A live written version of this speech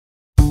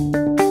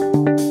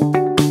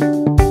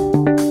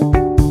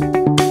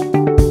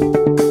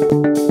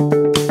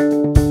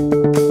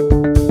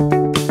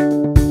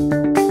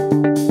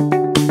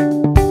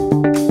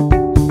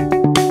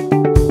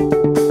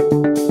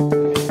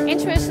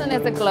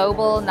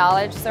global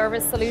knowledge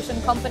service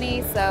solution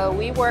company. So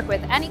we work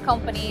with any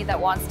company that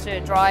wants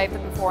to drive the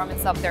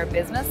performance of their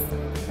business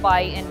by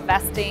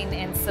investing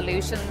in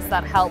solutions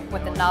that help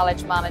with the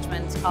knowledge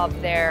management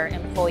of their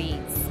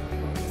employees.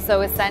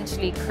 So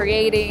essentially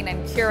creating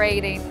and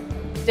curating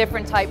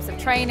different types of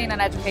training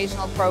and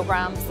educational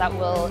programs that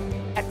will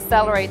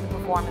accelerate the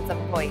performance of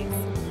employees.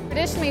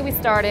 Traditionally, we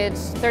started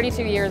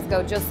 32 years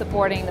ago just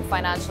supporting the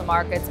financial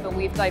markets, but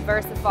we've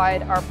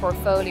diversified our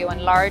portfolio,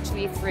 and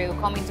largely through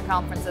coming to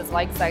conferences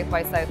like South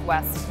by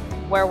Southwest,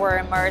 where we're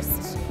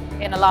immersed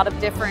in a lot of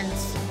different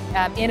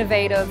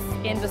innovative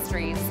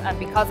industries. And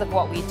because of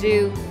what we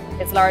do,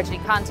 it's largely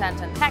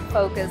content and tech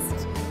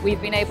focused, we've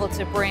been able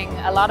to bring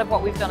a lot of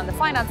what we've done in the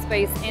finance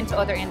space into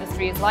other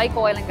industries like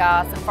oil and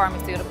gas and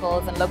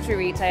pharmaceuticals and luxury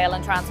retail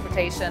and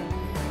transportation.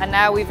 And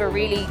now we've a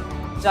really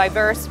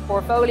diverse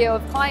portfolio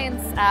of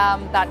clients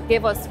that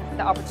give us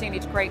the opportunity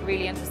to create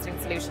really interesting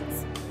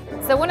solutions.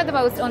 So one of the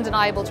most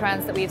undeniable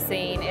trends that we've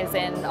seen is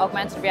in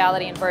augmented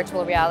reality and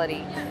virtual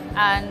reality.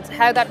 And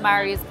how that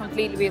marries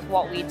completely with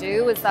what we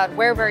do is that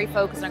we're very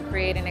focused on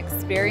creating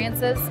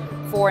experiences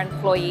for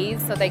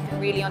employees so they can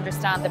really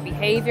understand the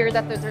behavior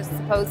that they're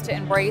supposed to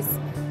embrace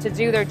to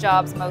do their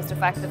jobs most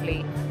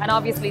effectively. And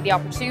obviously the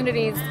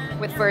opportunities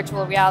with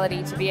virtual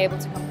reality to be able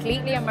to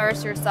completely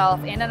immerse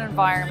yourself in an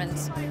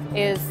environment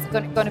is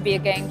going to be a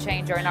game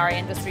changer in our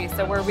industry.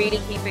 So we're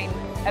really keeping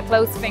a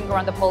close finger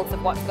on the pulse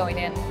of what's going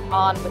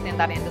on within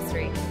that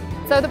industry.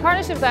 So the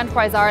partnership with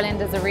Enterprise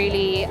Ireland is a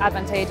really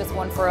advantageous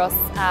one for us.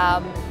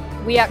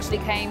 We actually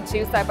came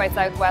to South by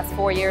Southwest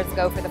 4 years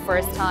ago for the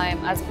first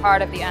time as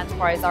part of the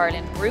Enterprise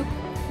Ireland group.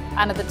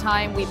 And at the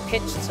time we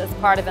pitched as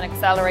part of an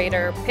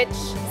accelerator pitch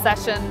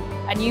session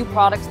a new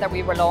product that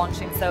we were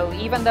launching. So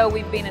even though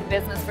we've been in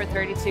business for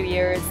 32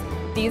 years,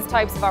 these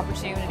types of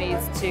opportunities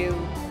to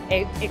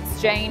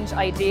exchange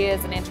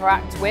ideas and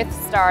interact with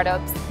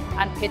startups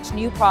and pitch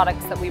new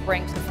products that we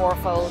bring to the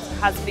forefold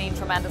has been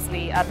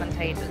tremendously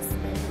advantageous.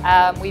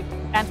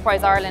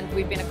 Enterprise Ireland,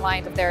 we've been a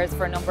client of theirs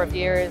for a number of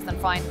years and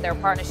find their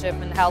partnership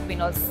in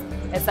helping us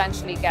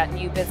essentially get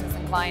new business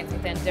and clients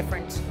within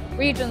different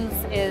regions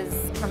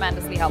is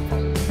tremendously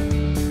helpful.